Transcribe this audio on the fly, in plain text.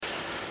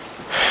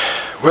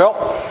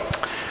Well,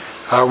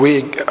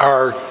 we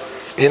are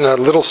in a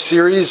little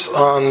series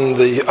on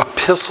the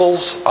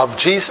epistles of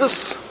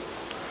Jesus,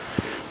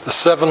 the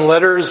 7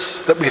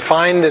 letters that we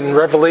find in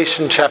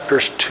Revelation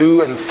chapters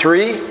 2 and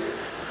 3,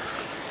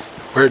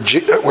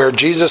 where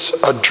Jesus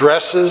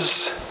addresses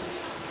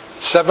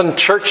 7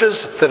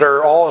 churches that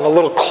are all in a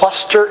little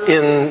cluster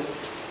in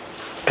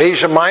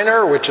Asia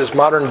Minor, which is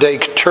modern-day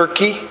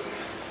Turkey.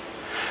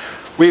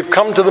 We've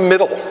come to the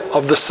middle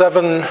of the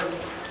 7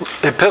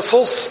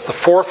 epistles, the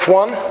 4th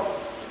one.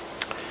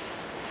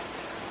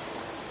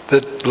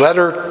 The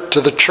letter to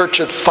the church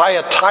at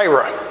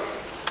Thyatira.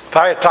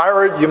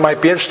 Thyatira, you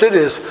might be interested,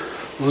 is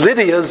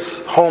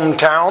Lydia's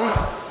hometown.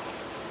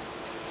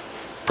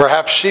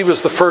 Perhaps she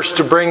was the first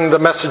to bring the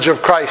message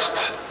of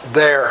Christ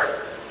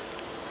there,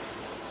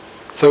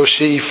 though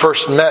she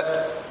first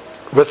met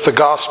with the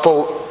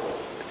gospel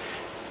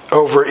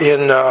over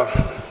in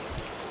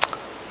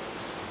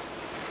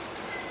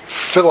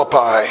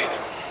Philippi,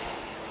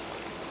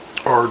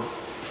 or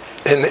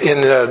in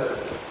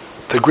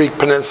the Greek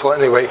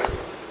peninsula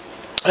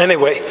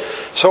Anyway,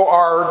 so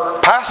our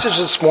passage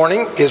this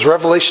morning is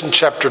Revelation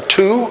chapter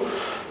 2,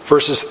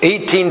 verses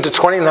 18 to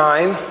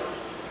 29.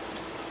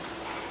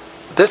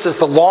 This is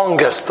the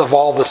longest of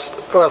all the,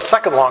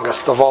 second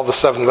longest of all the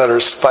 7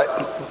 letters.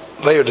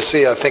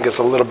 Laodicea, I think, is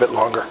a little bit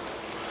longer.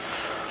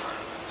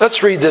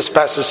 Let's read this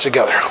passage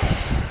together.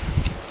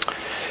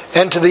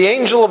 And to the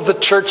angel of the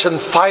church in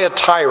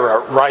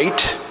Thyatira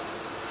write,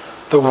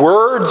 the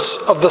words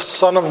of the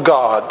Son of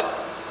God,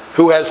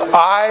 who has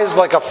eyes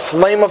like a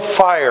flame of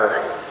fire,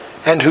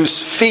 and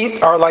whose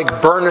feet are like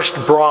burnished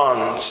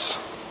bronze.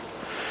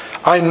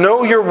 I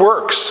know your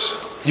works,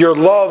 your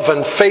love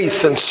and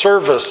faith and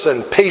service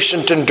and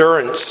patient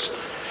endurance,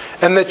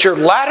 and that your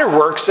latter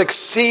works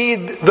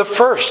exceed the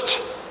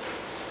first.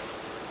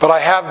 But I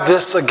have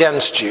this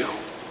against you,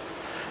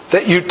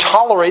 that you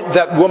tolerate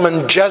that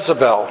woman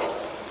Jezebel,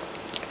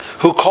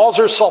 who calls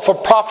herself a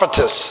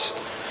prophetess,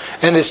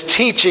 and is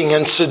teaching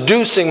and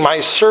seducing my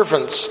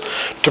servants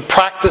to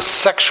practice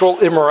sexual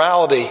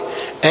immorality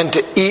and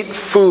to eat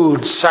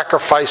food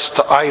sacrificed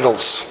to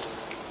idols.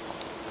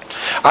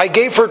 I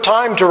gave her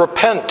time to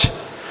repent,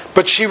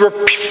 but she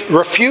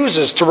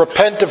refuses to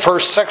repent of her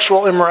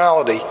sexual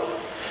immorality.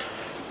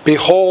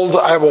 Behold,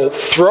 I will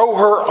throw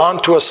her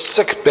onto a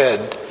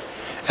sickbed,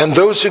 and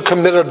those who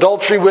commit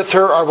adultery with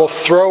her I will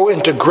throw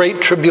into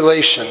great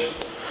tribulation,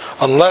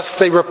 unless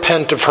they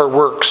repent of her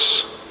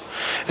works.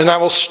 And I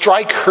will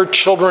strike her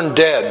children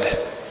dead.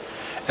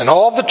 And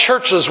all the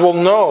churches will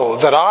know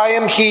that I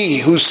am he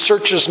who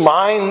searches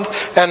mind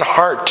and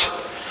heart.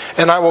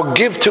 And I will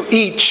give to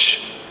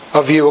each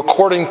of you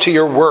according to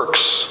your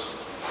works.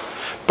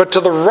 But to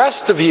the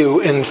rest of you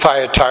in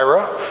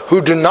Thyatira,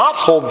 who do not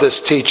hold this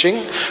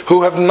teaching,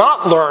 who have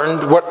not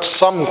learned what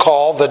some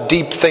call the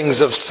deep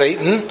things of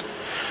Satan,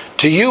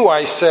 to you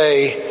I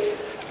say,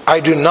 I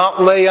do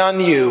not lay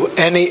on you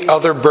any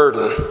other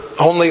burden.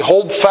 Only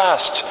hold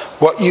fast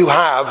what you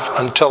have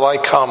until I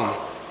come.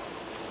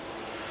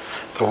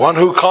 The one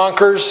who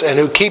conquers and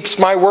who keeps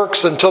my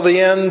works until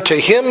the end, to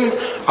him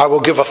I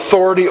will give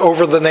authority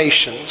over the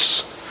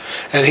nations.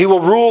 And he will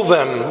rule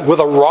them with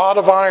a rod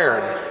of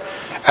iron,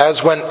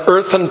 as when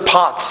earthen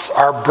pots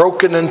are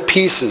broken in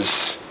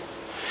pieces,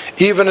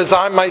 even as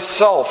I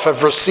myself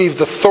have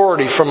received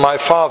authority from my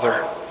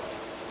Father.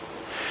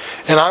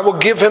 And I will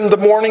give him the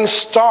morning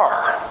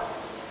star.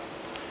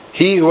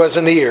 He who has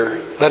an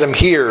ear, let him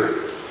hear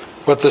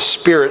what the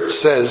Spirit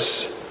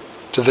says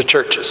to the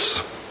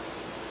churches.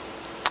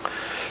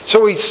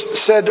 So we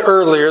said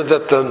earlier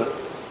that the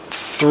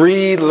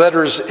 3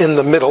 letters in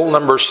the middle,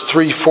 numbers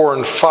 3, 4,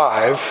 and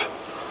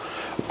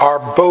 5,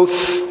 are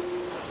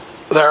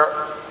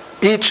they're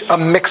each a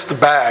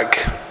mixed bag.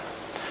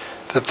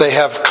 That they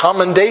have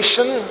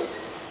commendation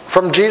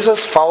from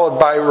Jesus, followed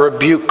by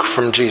rebuke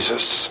from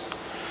Jesus.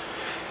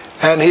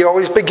 And he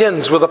always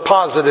begins with a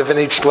positive in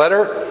each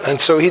letter, and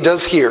so he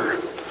does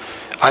here.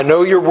 I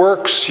know your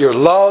works, your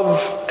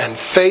love and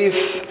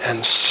faith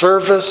and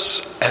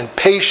service and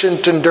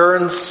patient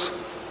endurance,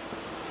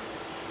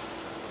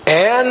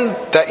 and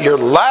that your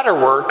latter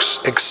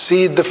works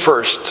exceed the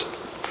first.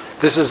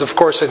 This is, of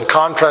course, in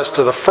contrast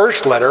to the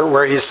first letter,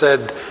 where he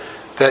said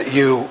that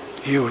you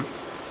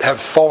have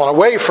fallen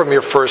away from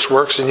your first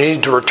works and you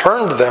need to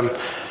return to them.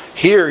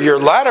 Here, your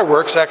latter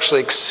works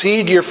actually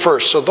exceed your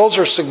first. So those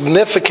are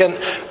significant,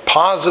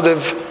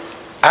 positive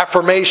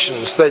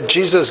affirmations that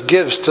Jesus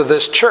gives to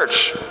this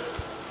church.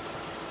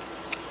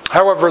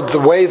 However, the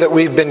way that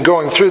we've been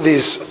going through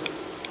these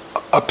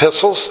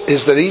epistles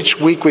is that each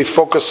week we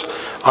focus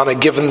on a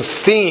given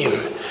theme.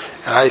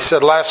 And I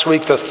said last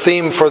week the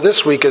theme for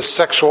this week is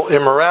sexual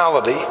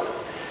immorality.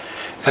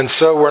 And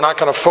so we're not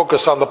going to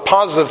focus on the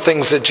positive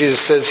things that Jesus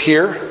says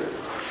here.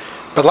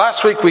 But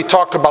last week we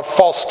talked about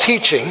false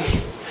teaching.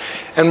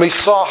 And we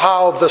saw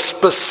how the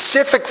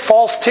specific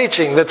false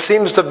teaching that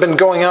seems to have been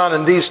going on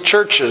in these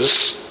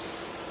churches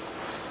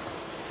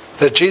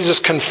that Jesus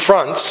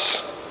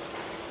confronts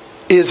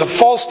is a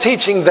false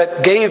teaching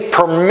that gave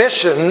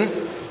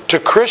permission to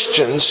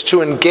Christians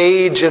to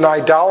engage in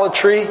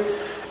idolatry,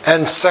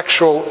 and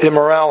sexual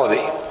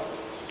immorality.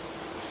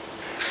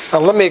 Now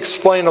let me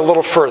explain a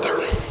little further.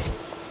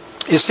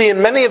 You see,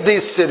 in many of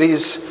these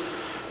cities,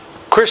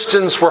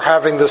 Christians were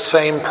having the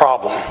same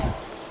problem.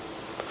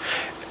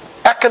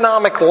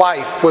 Economic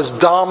life was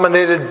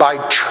dominated by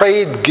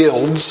trade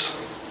guilds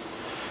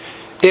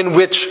in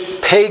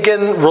which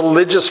pagan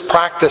religious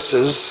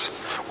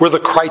practices were the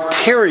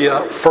criteria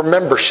for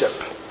membership.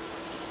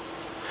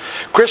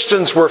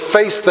 Christians were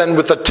faced then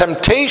with the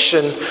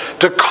temptation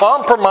to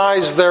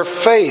compromise their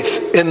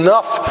faith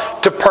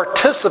enough to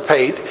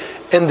participate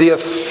in the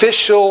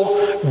official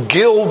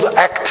guild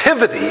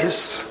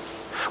activities,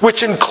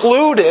 which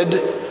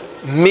included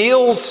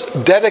meals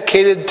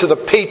dedicated to the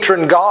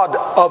patron god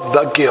of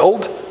the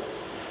guild,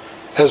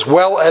 as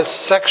well as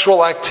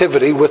sexual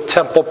activity with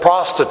temple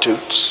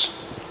prostitutes.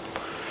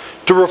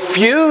 To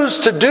refuse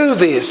to do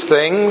these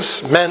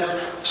things meant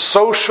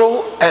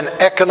social and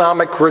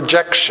economic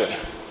rejection.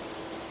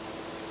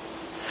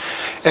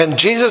 And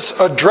Jesus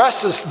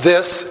addresses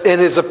this in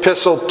his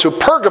epistle to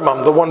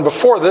Pergamum, the one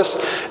before this,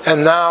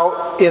 and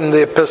now in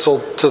the epistle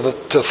to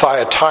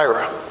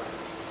Thyatira.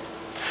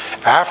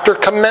 After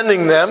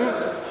commending them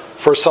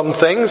for some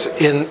things,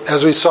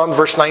 as we saw in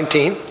verse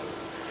 19,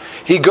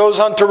 he goes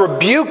on to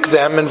rebuke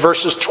them in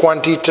verses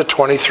 20 to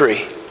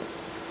 23.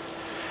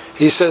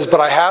 He says, "But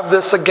I have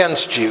this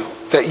against you,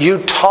 that you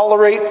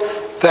tolerate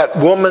that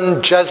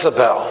woman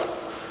Jezebel,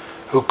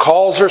 who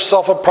calls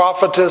herself a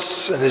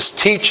prophetess and is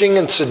teaching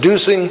and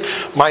seducing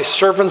my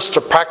servants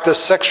to practice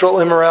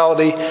sexual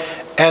immorality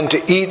and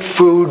to eat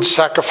food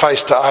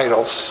sacrificed to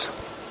idols."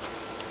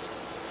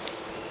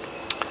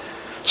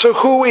 So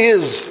who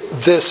is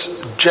this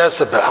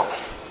Jezebel?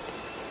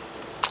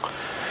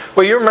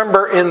 Well, you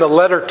remember in the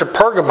letter to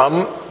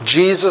Pergamum,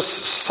 Jesus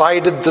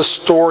cited the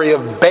story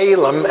of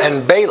Balaam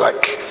and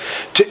Balak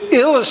to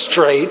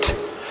illustrate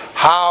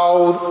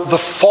how the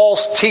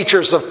false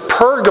teachers of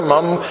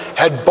Pergamum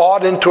had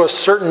bought into a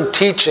certain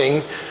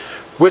teaching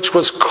which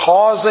was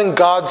causing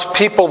God's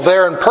people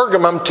there in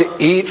Pergamum to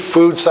eat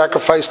food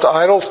sacrificed to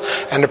idols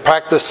and to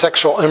practice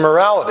sexual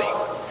immorality.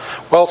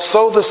 Well,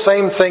 so the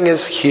same thing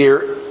is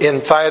here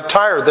in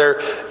Thyatira.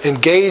 They're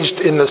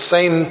engaged in the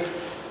same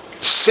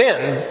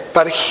sin,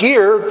 but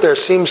here there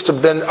seems to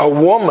have been a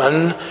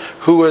woman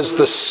who is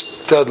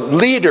the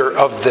leader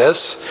of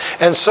this.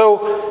 And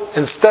so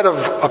instead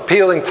of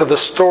appealing to the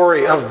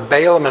story of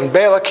Balaam and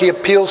Balak, he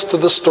appeals to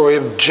the story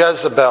of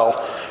Jezebel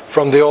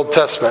from the Old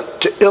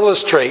Testament to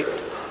illustrate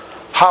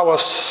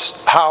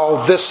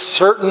how this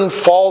certain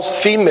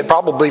false female,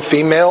 probably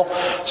female,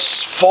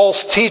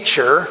 false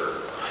teacher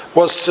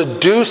was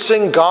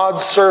seducing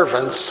God's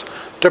servants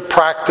to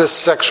practice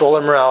sexual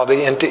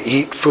immorality and to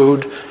eat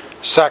food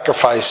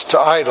sacrificed to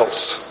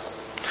idols.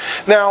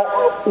 Now,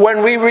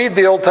 when we read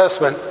the Old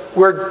Testament,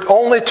 we're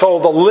only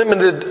told a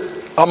limited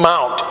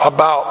amount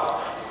about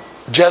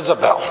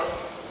Jezebel.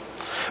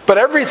 But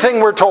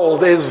everything we're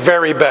told is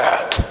very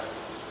bad.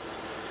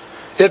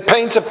 It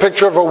paints a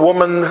picture of a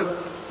woman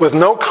with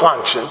no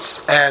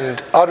conscience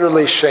and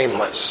utterly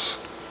shameless.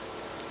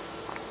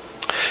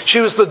 She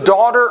was the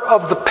daughter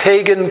of the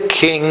pagan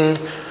king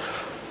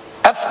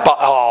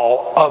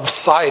Ethbaal of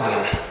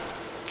Sidon,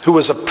 who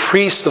was a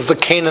priest of the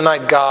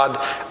Canaanite god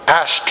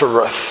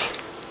Ashtoreth.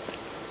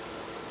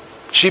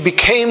 She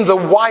became the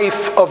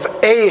wife of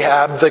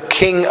Ahab, the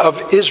king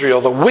of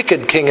Israel, the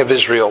wicked king of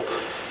Israel,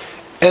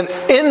 and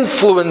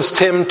influenced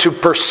him to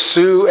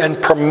pursue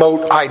and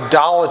promote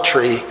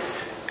idolatry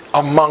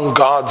among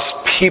God's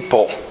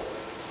people.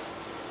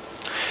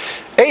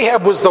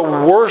 Ahab was the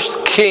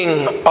worst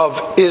king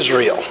of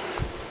Israel,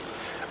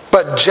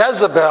 but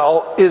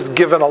Jezebel is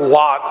given a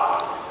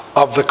lot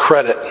of the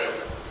credit.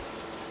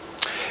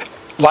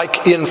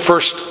 Like in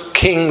 1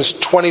 Kings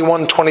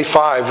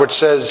 21:25, which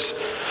says,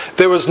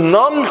 "There was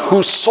none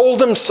who sold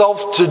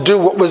himself to do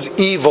what was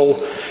evil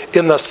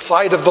in the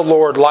sight of the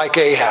Lord like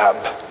Ahab,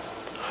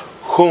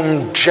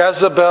 whom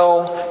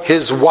Jezebel,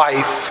 his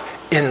wife,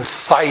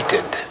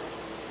 incited."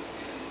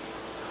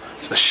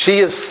 So she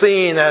is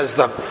seen as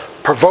the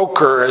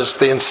provoker, as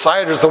the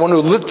inciter, as the one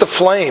who lit the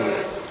flame.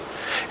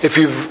 If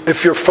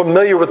you're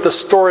familiar with the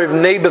story of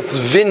Naboth's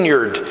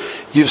vineyard,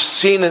 you've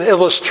seen an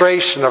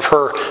illustration of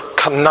her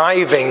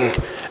conniving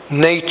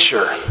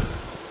nature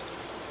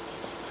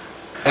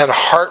and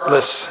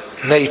heartless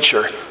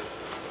nature.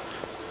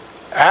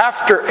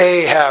 After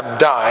Ahab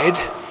died,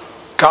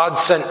 God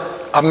sent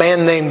a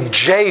man named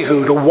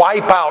Jehu to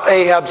wipe out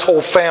Ahab's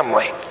whole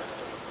family,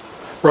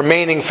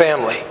 remaining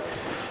family.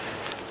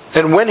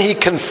 And when he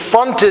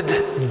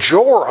confronted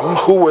Joram,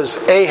 who was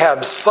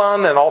Ahab's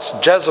son and also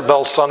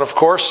Jezebel's son, of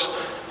course,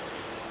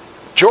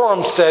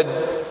 Joram said,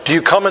 "Do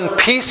you come in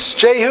peace,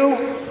 Jehu?"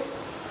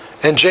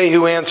 And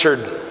Jehu answered,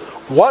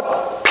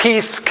 "What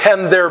peace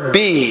can there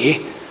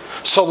be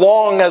so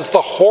long as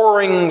the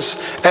whorings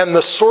and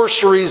the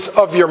sorceries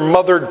of your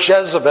mother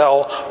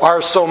Jezebel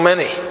are so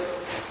many?"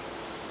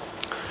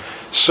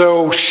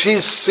 So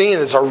she's seen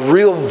as a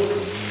real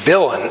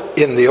villain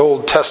in the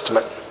Old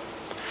Testament.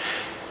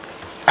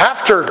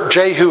 After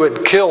Jehu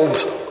had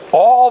killed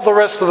all the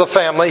rest of the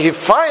family, he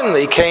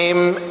finally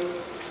came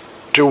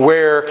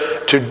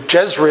to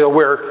Jezreel,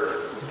 where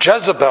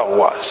Jezebel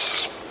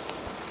was.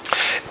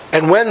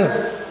 And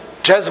when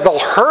Jezebel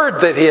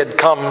heard that he had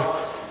come,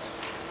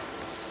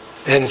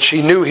 and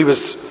she knew he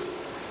was,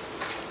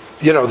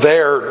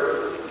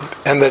 there,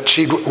 and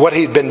that what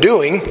he'd been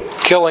doing,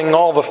 killing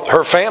all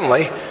her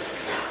family,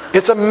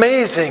 it's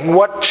amazing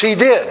what she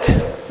did.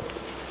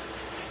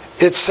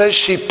 It says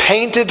she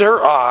painted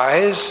her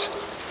eyes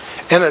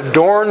and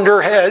adorned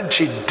her head.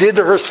 She did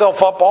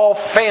herself up all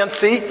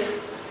fancy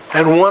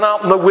and went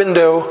out in the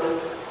window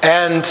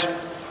and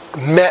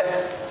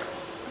met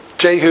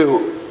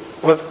Jehu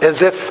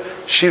as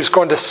if she was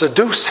going to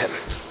seduce him.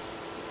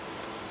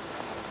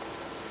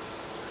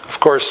 Of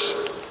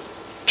course,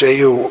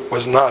 Jehu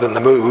was not in the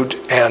mood,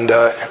 and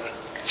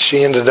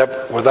she ended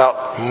up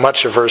without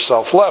much of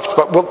herself left.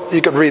 But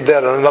you could read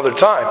that at another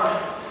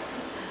time.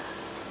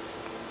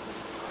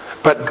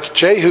 But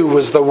Jehu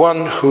was the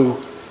one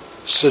who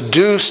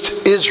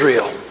seduced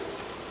Israel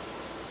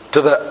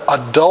to the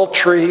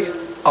adultery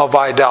of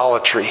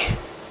idolatry.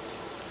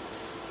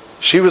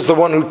 She was the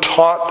one who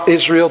taught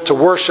Israel to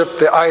worship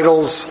the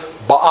idols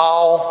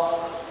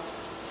Baal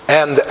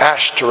and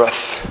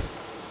Ashtoreth.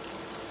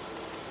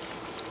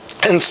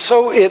 And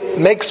so it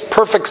makes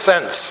perfect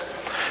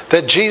sense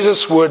that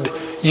Jesus would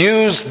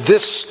use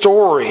this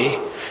story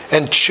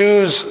and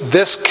choose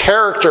this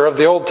character of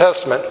the Old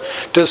Testament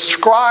to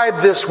describe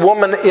this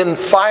woman in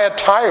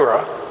Thyatira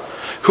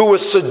who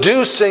was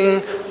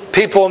seducing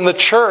people in the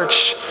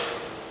church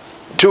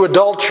to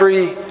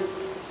adultery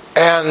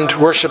and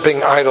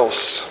worshiping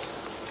idols.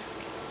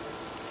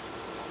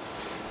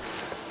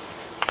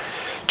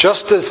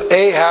 Just as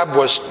Ahab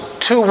was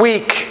too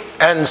weak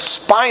and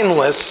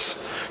spineless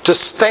to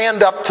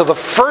stand up to the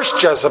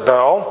first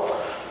Jezebel,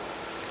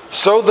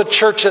 so the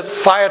church at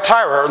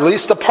Thyatira, or at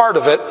least a part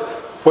of it,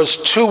 was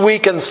too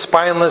weak and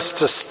spineless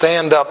to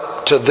stand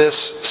up to this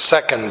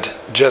second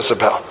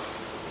Jezebel.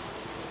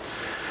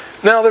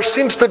 Now, there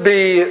seems to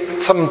be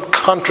some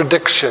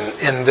contradiction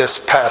in this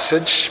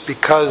passage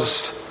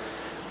because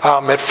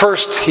at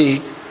first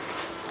he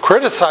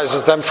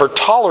criticizes them for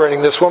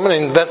tolerating this woman,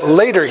 and then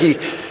later he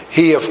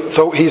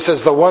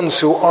says the ones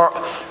who are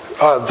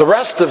the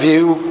rest of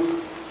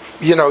you,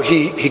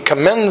 he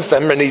commends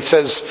them, and he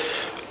says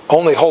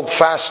only hold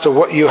fast to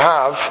what you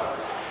have.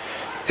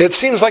 It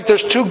seems like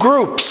there's two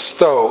groups,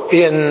 though,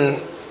 in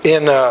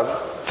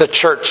the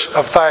church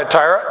of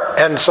Thyatira.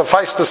 And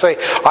suffice to say,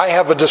 I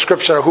have a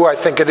description of who I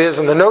think it is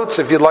in the notes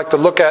if you'd like to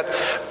look at.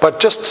 But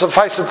just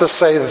suffice it to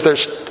say that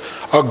there's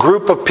a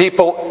group of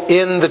people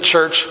in the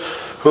church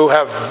who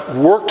have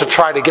worked to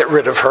try to get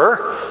rid of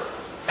her,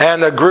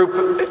 and a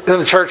group in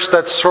the church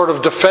that sort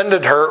of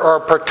defended her or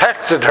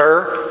protected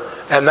her.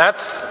 And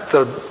that's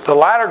the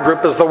latter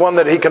group is the one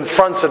that he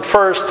confronts at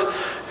first,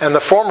 and the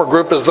former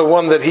group is the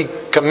one that he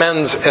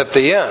commends at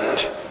the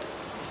end.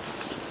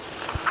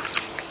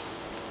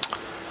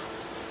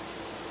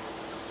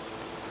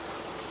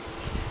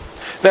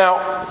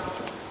 Now,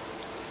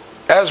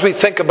 as we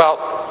think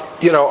about,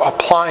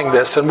 applying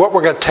this and what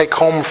we're going to take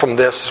home from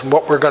this, and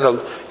what we're going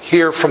to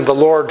hear from the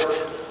Lord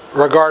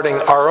regarding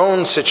our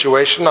own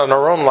situation and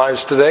our own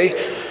lives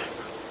today,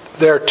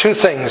 there are two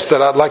things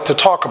that I'd like to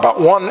talk about.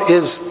 One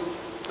is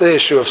the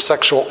issue of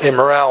sexual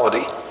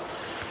immorality.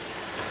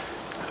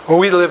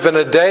 We live in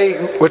a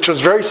day which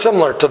was very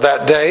similar to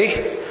that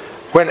day,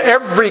 when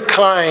every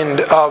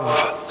kind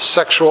of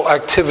sexual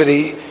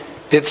activity,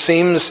 it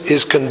seems,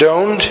 is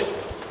condoned.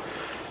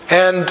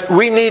 And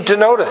we need to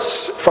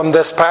notice from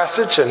this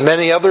passage and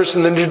many others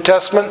in the New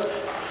Testament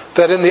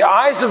that in the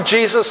eyes of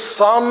Jesus,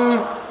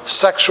 some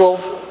sexual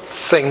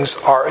things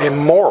are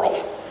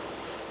immoral.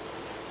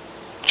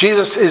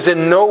 Jesus is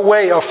in no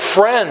way a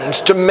friend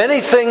to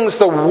many things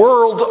the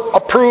world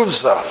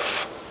approves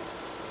of.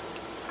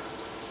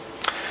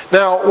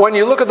 Now, when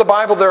you look at the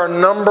Bible, there are a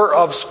number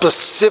of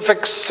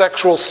specific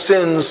sexual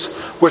sins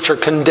which are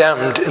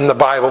condemned in the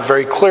Bible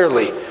very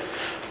clearly.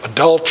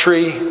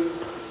 Adultery,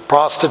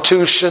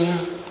 prostitution,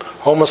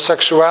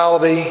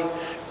 homosexuality,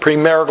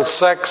 premarital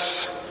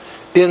sex,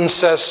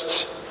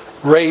 incest,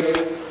 rape,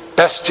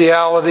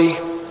 bestiality.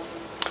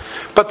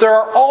 But there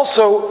are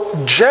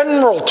also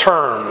general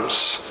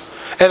terms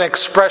and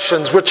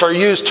expressions which are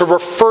used to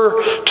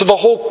refer to the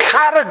whole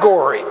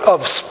category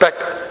of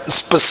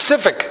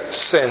specific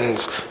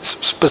sins,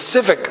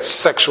 specific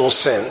sexual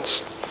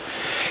sins.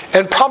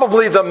 And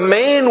probably the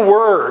main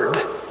word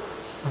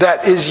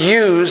that is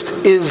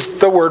used is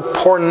the word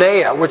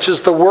porneia, which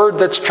is the word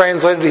that's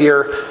translated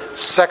here,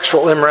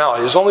 sexual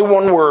immorality. There's only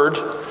one word,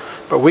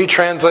 but we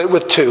translate it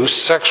with two,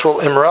 sexual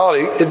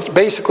immorality. It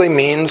basically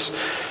means,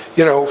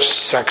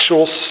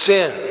 sexual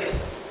sin.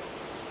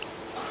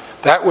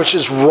 That which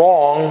is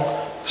wrong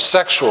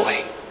sexually.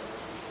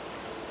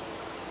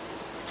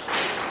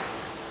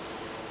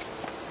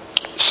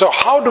 So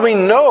how do we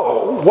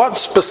know what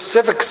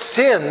specific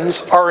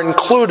sins are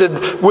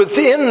included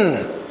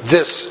within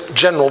this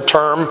general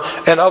term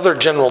and other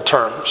general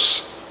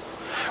terms?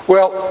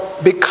 Well,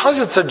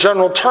 because it's a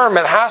general term,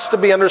 it has to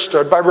be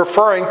understood by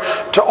referring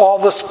to all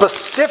the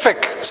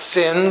specific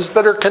sins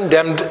that are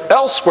condemned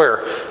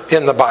elsewhere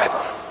in the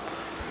Bible.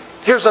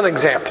 Here's an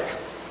example.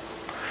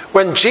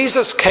 When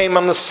Jesus came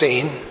on the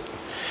scene,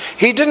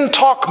 he didn't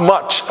talk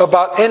much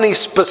about any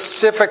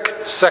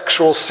specific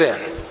sexual sin.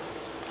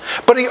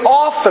 But he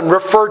often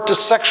referred to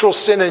sexual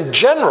sin in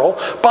general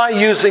by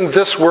using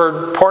this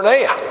word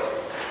porneia.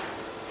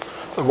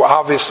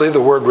 Obviously,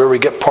 the word where we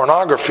get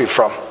pornography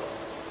from.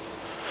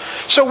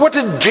 So what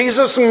did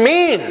Jesus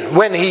mean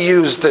when he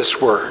used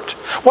this word?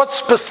 What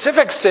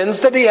specific sins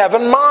did he have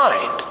in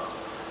mind?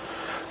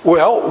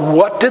 Well,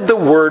 what did the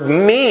word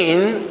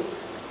mean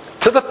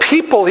to the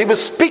people he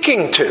was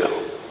speaking to?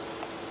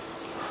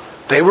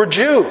 They were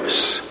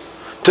Jews.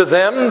 To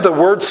them, the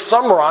word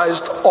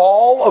summarized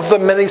all of the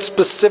many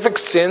specific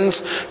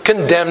sins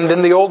condemned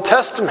in the Old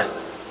Testament.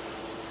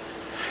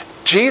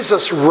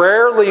 Jesus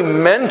rarely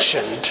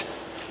mentioned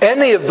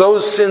any of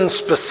those sins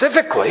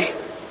specifically,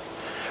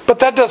 but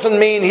that doesn't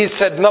mean he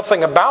said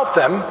nothing about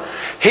them.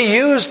 He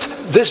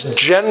used this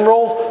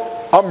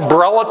general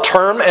umbrella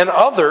term and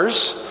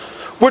others,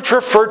 which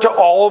refer to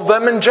all of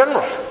them in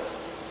general.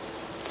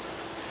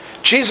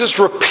 Jesus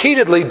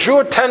repeatedly drew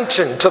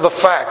attention to the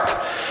fact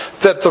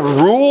that the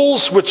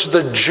rules which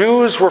the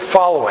Jews were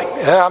following,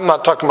 and I'm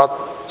not talking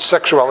about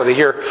sexuality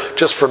here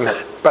just for a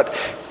minute, but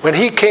when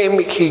he came,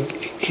 he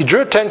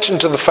drew attention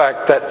to the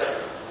fact that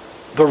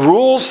the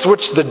rules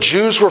which the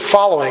Jews were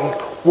following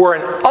were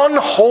an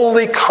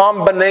unholy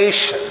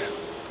combination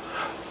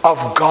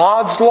of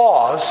God's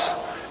laws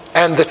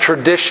and the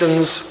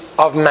traditions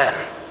of men.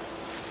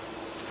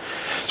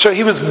 So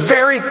he was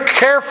very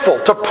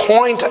careful to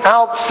point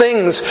out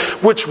things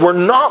which were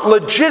not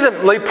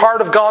legitimately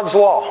part of God's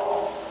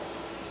law.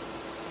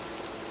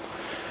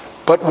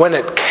 But when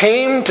it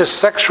came to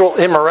sexual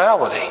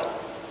immorality,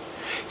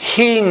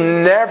 he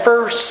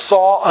never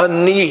saw a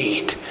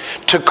need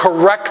to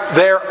correct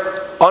their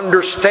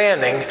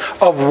understanding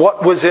of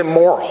what was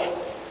immoral.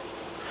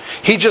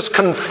 He just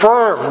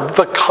confirmed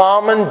the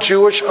common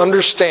Jewish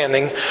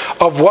understanding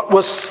of what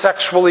was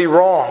sexually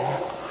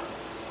wrong,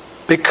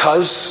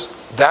 because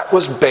that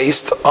was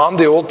based on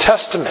the Old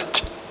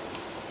Testament.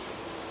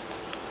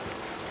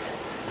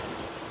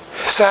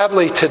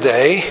 Sadly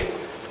today,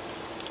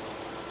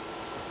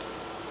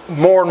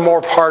 more and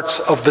more parts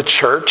of the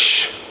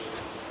church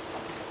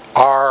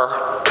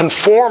are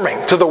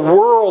conforming to the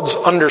world's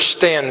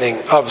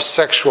understanding of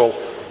sexual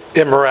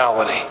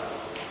immorality.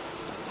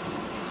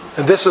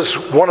 And this is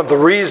one of the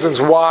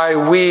reasons why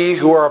we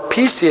who are a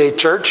PCA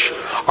church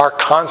are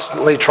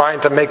constantly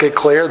trying to make it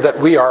clear that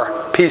we are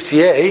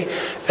PCA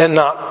and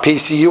not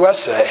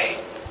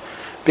PCUSA.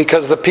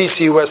 Because the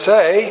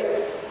PCUSA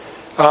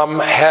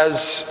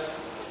has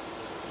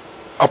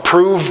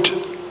approved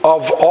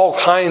of all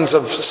kinds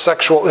of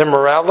sexual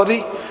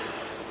immorality,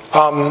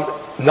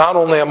 not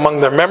only among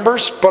their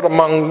members, but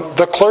among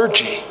the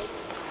clergy.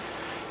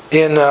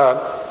 In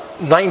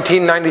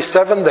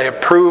 1997, they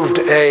approved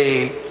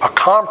a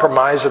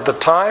compromise at the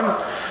time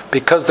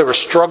because they were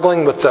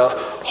struggling with the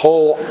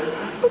whole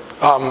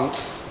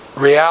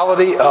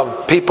reality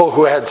of people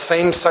who had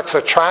same-sex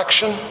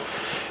attraction,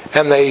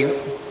 and they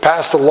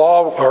passed a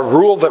law or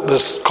rule that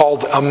was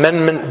called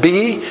Amendment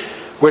B,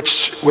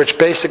 which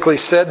basically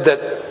said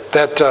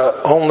that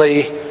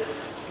only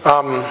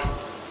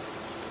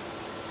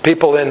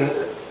people in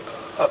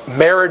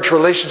marriage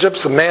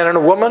relationships, a man and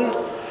a woman,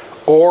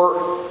 or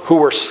who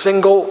were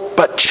single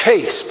but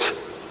chaste,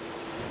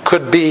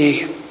 could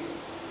be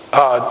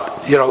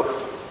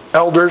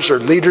elders or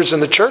leaders in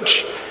the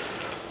church.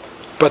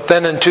 But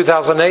then in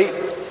 2008,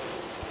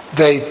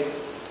 they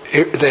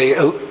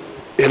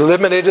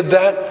eliminated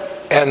that,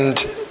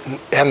 and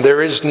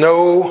there is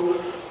no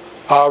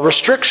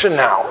restriction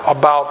now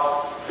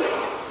about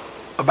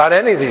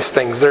any of these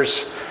things.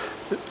 There's,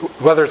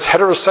 whether it's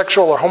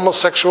heterosexual or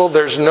homosexual,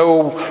 there's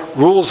no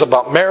rules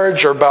about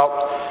marriage or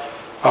about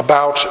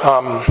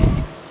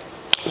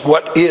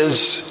what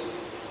is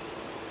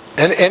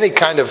any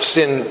kind of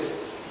sin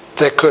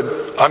that could,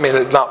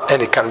 not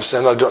any kind of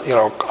sin.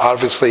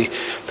 Obviously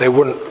they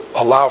wouldn't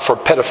allow for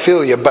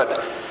pedophilia,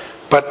 but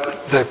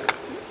the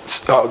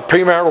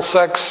premarital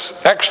sex,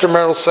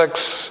 extramarital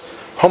sex,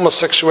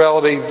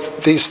 homosexuality,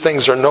 these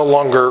things are no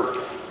longer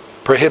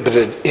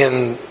prohibited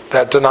in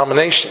that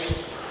denomination.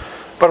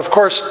 But of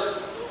course,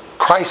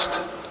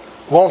 Christ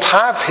won't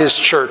have his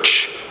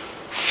church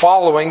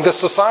following the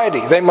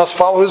society. They must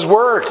follow his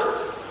word.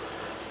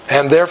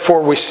 And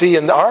therefore we see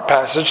in our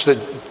passage that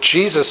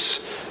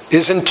Jesus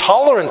is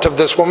intolerant of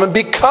this woman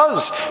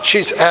because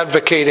she's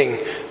advocating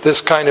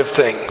this kind of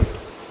thing.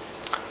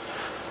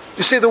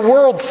 You see, the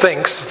world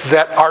thinks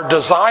that our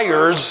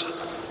desires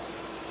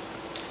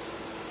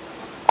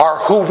are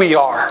who we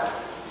are.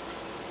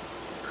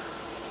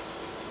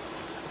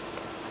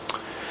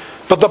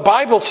 But the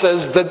Bible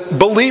says that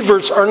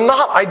believers are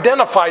not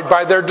identified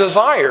by their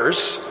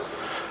desires,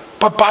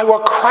 but by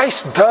what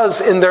Christ does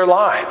in their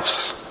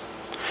lives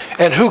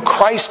and who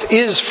Christ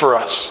is for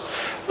us.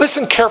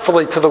 Listen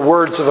carefully to the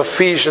words of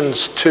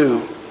Ephesians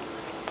 2.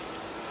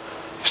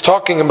 He's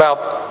talking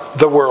about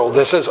the world.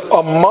 It says,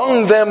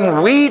 among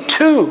them we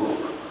too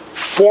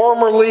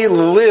formerly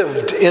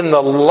lived in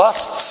the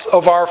lusts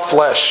of our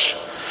flesh,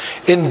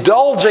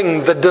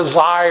 indulging the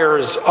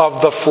desires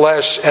of the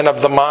flesh and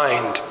of the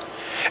mind,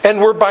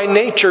 and were by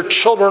nature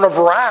children of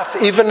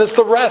wrath, even as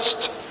the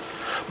rest.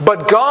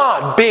 But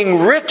God, being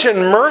rich in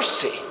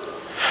mercy,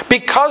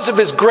 because of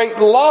his great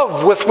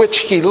love with which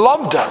he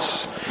loved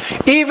us,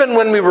 even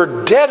when we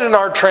were dead in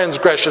our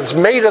transgressions,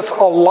 made us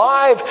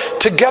alive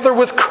together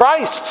with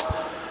Christ.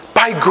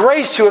 By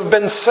grace you have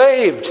been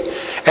saved,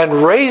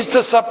 and raised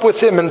us up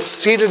with him and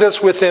seated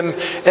us with him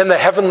in the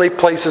heavenly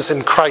places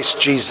in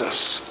Christ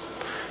Jesus.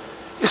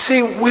 You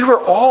see, we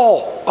were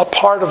all a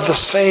part of the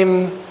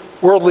same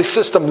worldly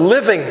system,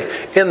 living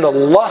in the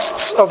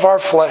lusts of our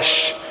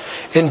flesh,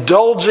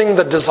 indulging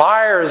the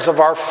desires of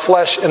our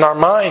flesh in our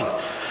mind.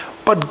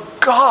 But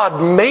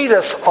God made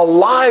us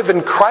alive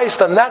in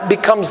Christ, and that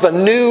becomes the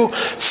new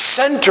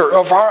center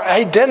of our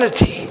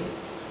identity.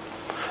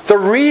 The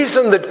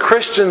reason that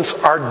Christians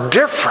are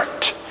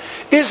different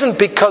isn't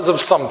because of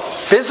some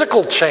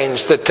physical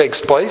change that takes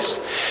place.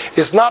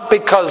 It's not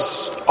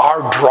because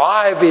our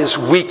drive is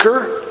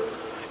weaker.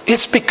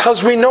 It's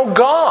because we know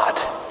God.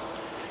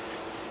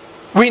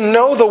 We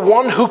know the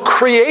one who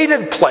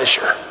created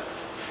pleasure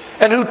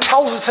and who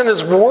tells us in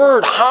his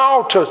word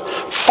how to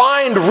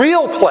find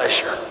real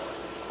pleasure.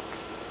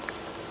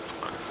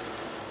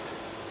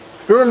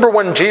 Remember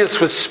when Jesus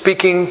was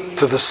speaking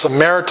to the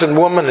Samaritan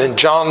woman in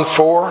John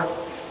 4?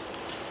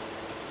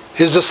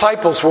 His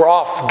disciples were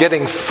off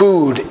getting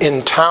food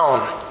in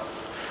town.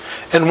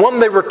 And when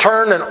they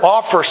return and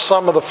offer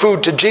some of the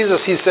food to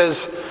Jesus, he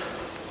says,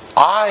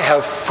 I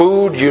have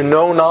food you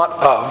know not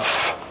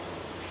of.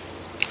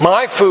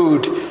 My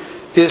food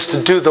is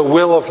to do the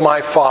will of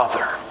my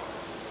Father.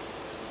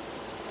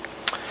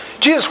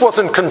 Jesus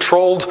wasn't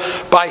controlled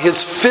by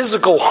his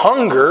physical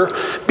hunger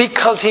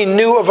because he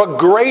knew of a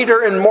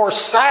greater and more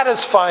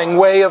satisfying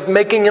way of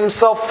making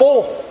himself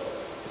full.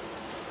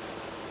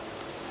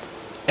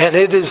 And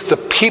it is the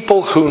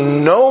people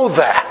who know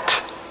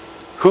that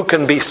who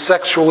can be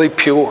sexually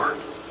pure,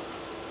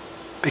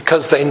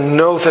 because they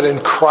know that in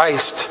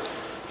Christ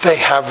they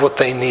have what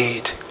they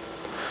need.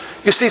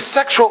 You see,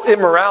 sexual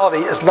immorality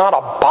is not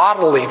a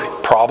bodily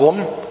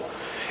problem.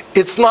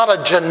 It's not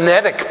a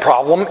genetic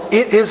problem.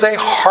 It is a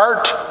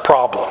heart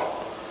problem.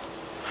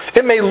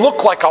 It may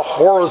look like a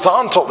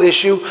horizontal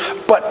issue,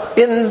 but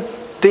in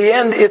the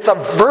end, it's a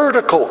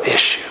vertical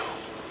issue.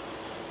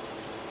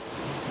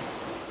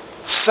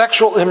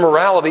 Sexual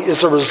immorality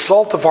is a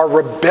result of our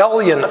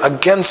rebellion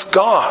against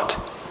God.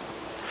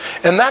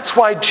 And that's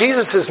why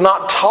Jesus is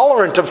not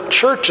tolerant of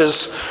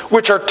churches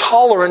which are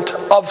tolerant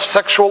of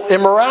sexual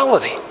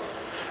immorality,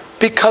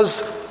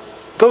 because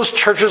those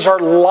churches are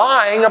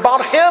lying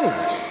about him.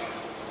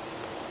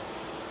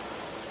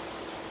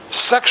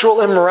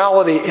 Sexual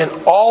immorality in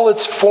all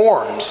its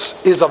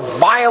forms is a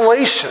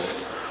violation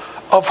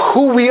of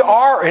who we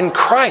are in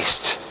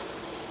Christ,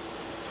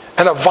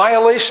 and a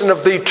violation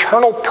of the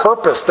eternal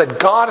purpose that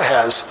God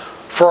has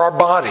for our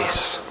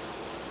bodies.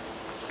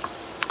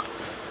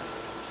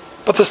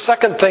 But the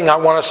second thing I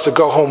want us to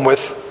go home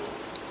with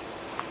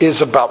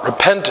is about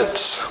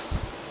repentance.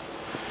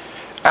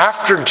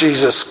 After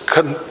Jesus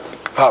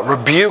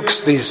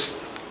rebukes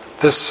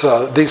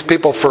these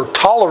people for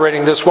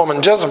tolerating this woman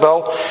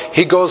Jezebel,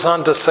 he goes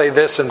on to say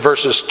this in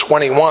verses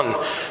 21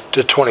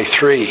 to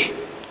 23.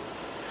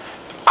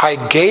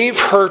 I gave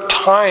her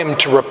time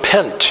to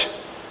repent,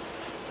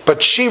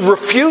 but she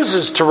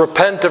refuses to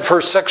repent of her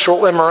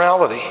sexual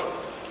immorality.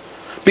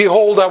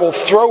 Behold, I will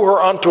throw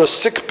her onto a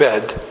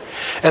sickbed,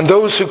 and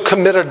those who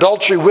commit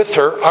adultery with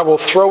her I will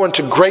throw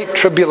into great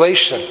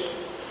tribulation,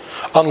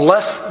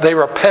 unless they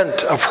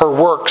repent of her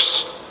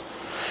works.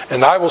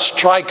 And I will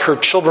strike her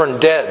children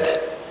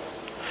dead.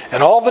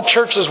 And all the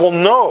churches will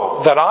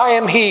know that I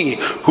am he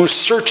who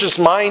searches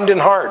mind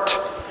and heart.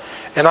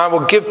 And I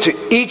will give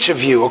to each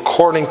of you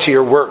according to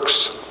your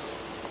works.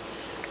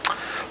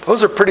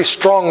 Those are pretty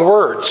strong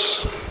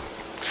words.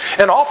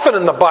 And often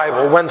in the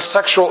Bible, when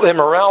sexual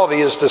immorality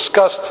is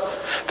discussed,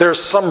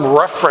 there's some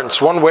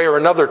reference one way or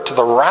another to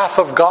the wrath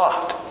of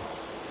God.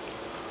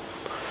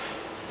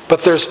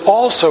 But there's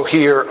also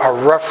here a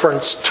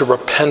reference to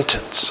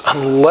repentance,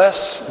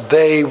 unless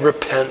they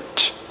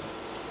repent.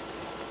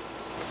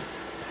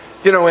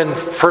 You know, in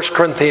 1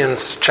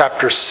 Corinthians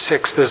chapter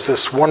 6, there's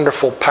this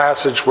wonderful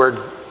passage where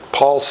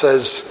Paul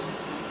says,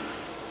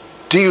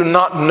 do you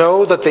not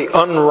know that the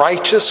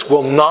unrighteous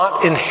will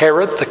not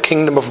inherit the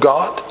kingdom of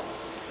God?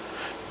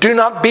 Do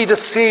not be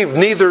deceived,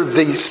 neither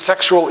the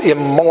sexual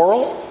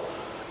immoral,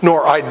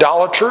 nor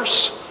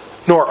idolaters,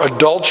 nor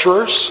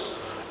adulterers,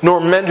 nor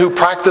men who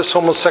practice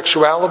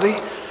homosexuality,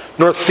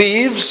 nor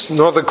thieves,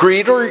 nor the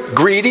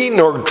greedy,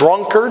 nor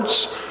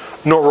drunkards,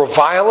 nor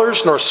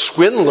revilers, nor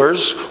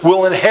swindlers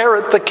will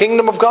inherit the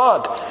kingdom of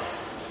God.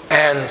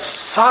 And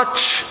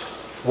such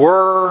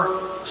were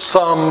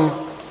some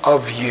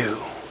of you.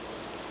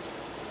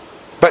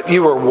 But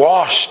you were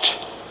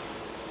washed,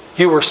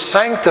 you were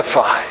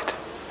sanctified,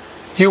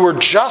 You were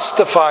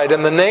justified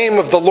in the name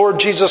of the Lord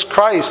Jesus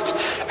Christ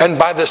and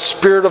by the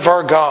Spirit of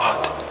our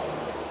God.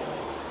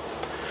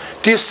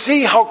 Do you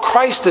see how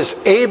Christ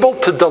is able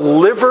to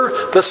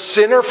deliver the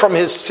sinner from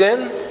his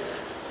sin?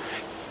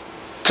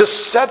 To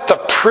set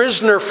the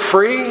prisoner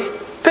free?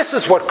 This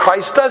is what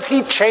Christ does.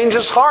 He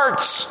changes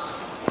hearts.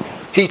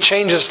 He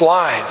changes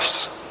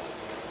lives.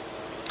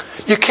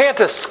 You can't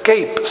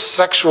escape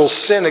sexual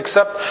sin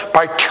except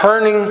by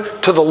turning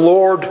to the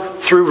Lord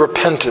through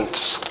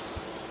repentance.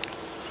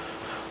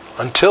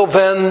 Until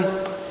then,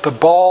 the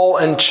ball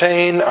and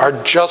chain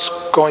are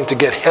just going to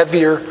get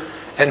heavier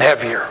and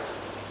heavier.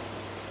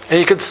 And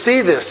you can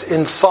see this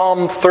in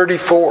Psalm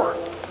 34,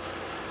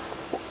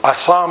 a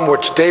psalm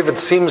which David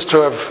seems to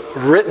have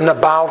written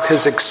about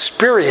his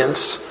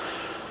experience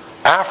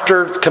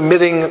after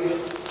committing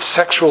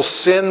sexual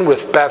sin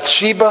with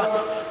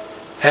Bathsheba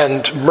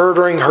and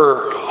murdering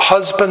her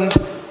husband.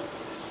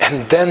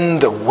 And then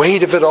the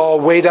weight of it all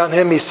weighed on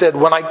him. He said,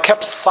 when I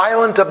kept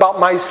silent about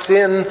my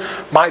sin,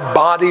 my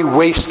body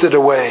wasted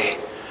away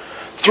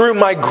through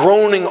my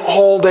groaning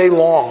all day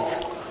long.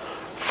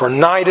 For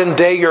night and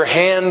day your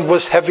hand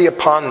was heavy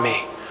upon me.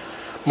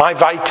 My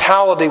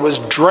vitality was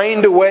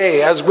drained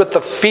away as with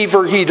the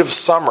fever heat of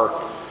summer.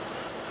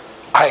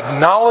 I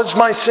acknowledged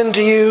my sin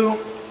to you,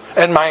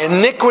 and my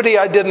iniquity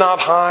I did not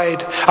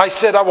hide. I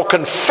said, I will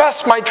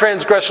confess my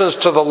transgressions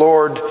to the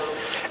Lord,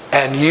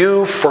 and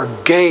you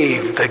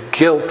forgave the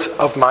guilt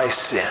of my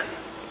sin.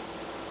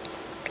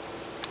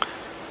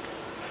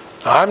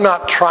 Now, I'm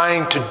not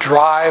trying to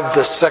drive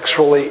the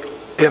sexually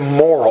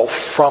immoral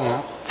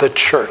from the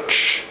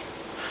church.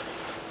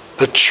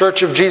 The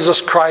Church of Jesus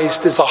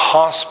Christ is a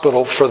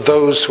hospital for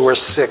those who are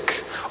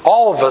sick.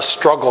 All of us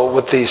struggle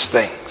with these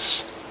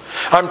things.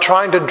 I'm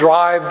trying to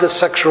drive the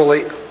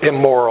sexually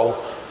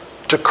immoral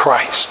to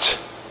Christ.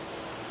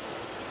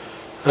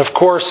 And of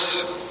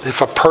course, if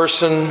a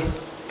person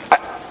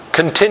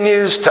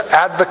continues to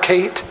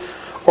advocate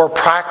or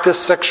practice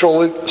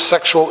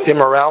sexual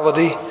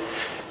immorality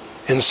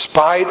in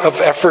spite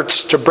of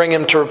efforts to bring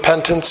him to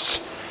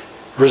repentance,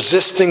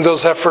 resisting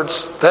those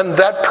efforts, then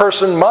that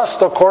person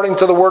must, according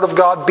to the Word of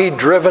God, be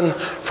driven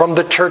from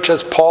the church,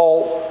 as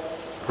Paul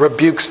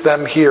rebukes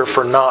them here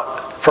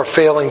for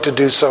failing to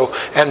do so.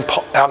 And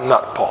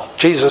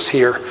Jesus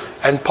here,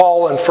 and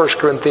Paul in 1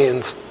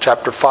 Corinthians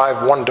chapter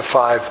 5,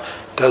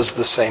 1-5 does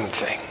the same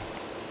thing.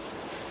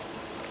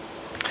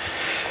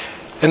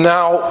 And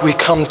now we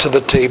come to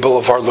the table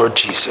of our Lord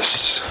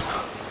Jesus,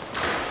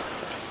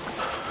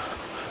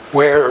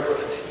 where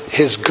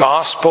his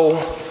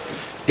gospel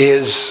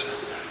is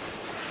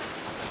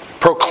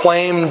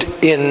proclaimed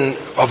in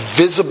a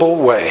visible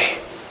way,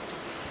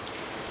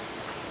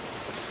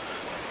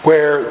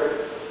 where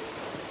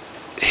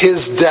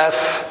his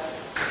death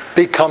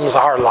becomes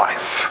our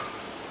life,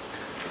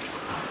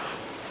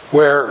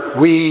 where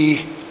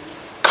we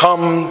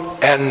come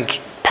and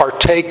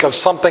partake of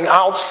something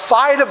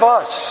outside of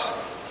us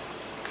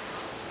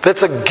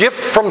that's a gift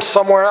from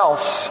somewhere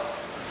else,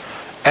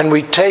 and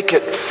we take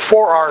it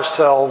for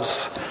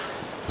ourselves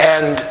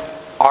and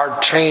are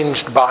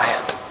changed by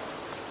it.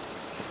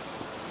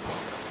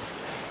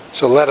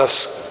 So let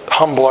us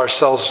humble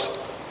ourselves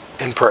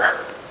in prayer.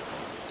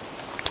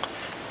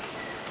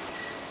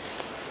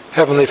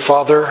 Heavenly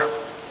Father,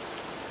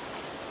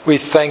 we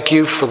thank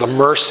you for the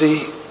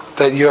mercy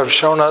that you have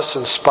shown us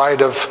in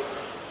spite of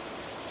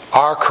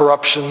our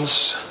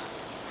corruptions.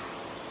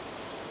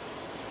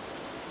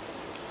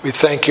 We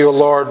thank you,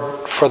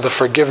 Lord, for the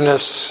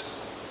forgiveness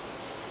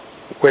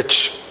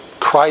which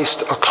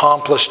Christ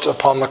accomplished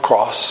upon the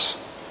cross.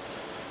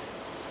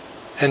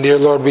 And dear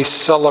Lord, we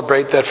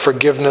celebrate that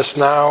forgiveness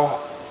now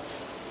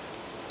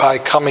by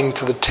coming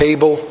to the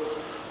table,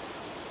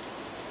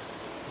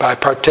 by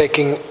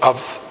partaking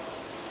of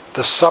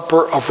the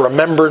supper of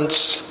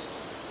remembrance,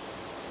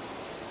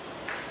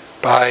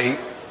 by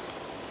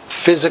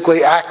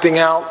physically acting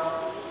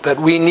out that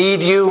we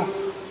need you,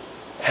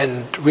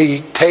 and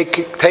we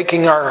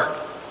taking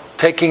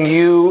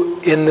you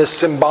in this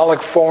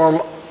symbolic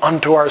form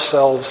unto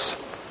ourselves.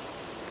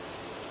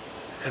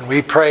 And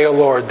we pray, O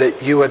Lord,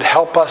 that you would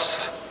help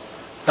us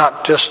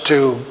not just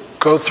to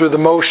go through the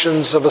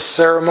motions of a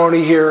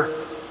ceremony here,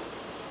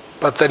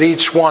 but that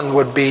each one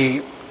would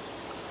be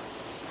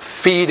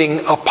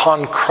feeding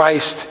upon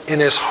Christ in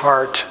his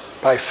heart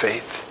by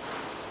faith.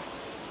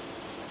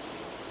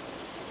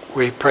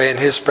 We pray in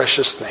his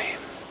precious name.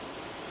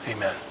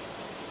 Amen.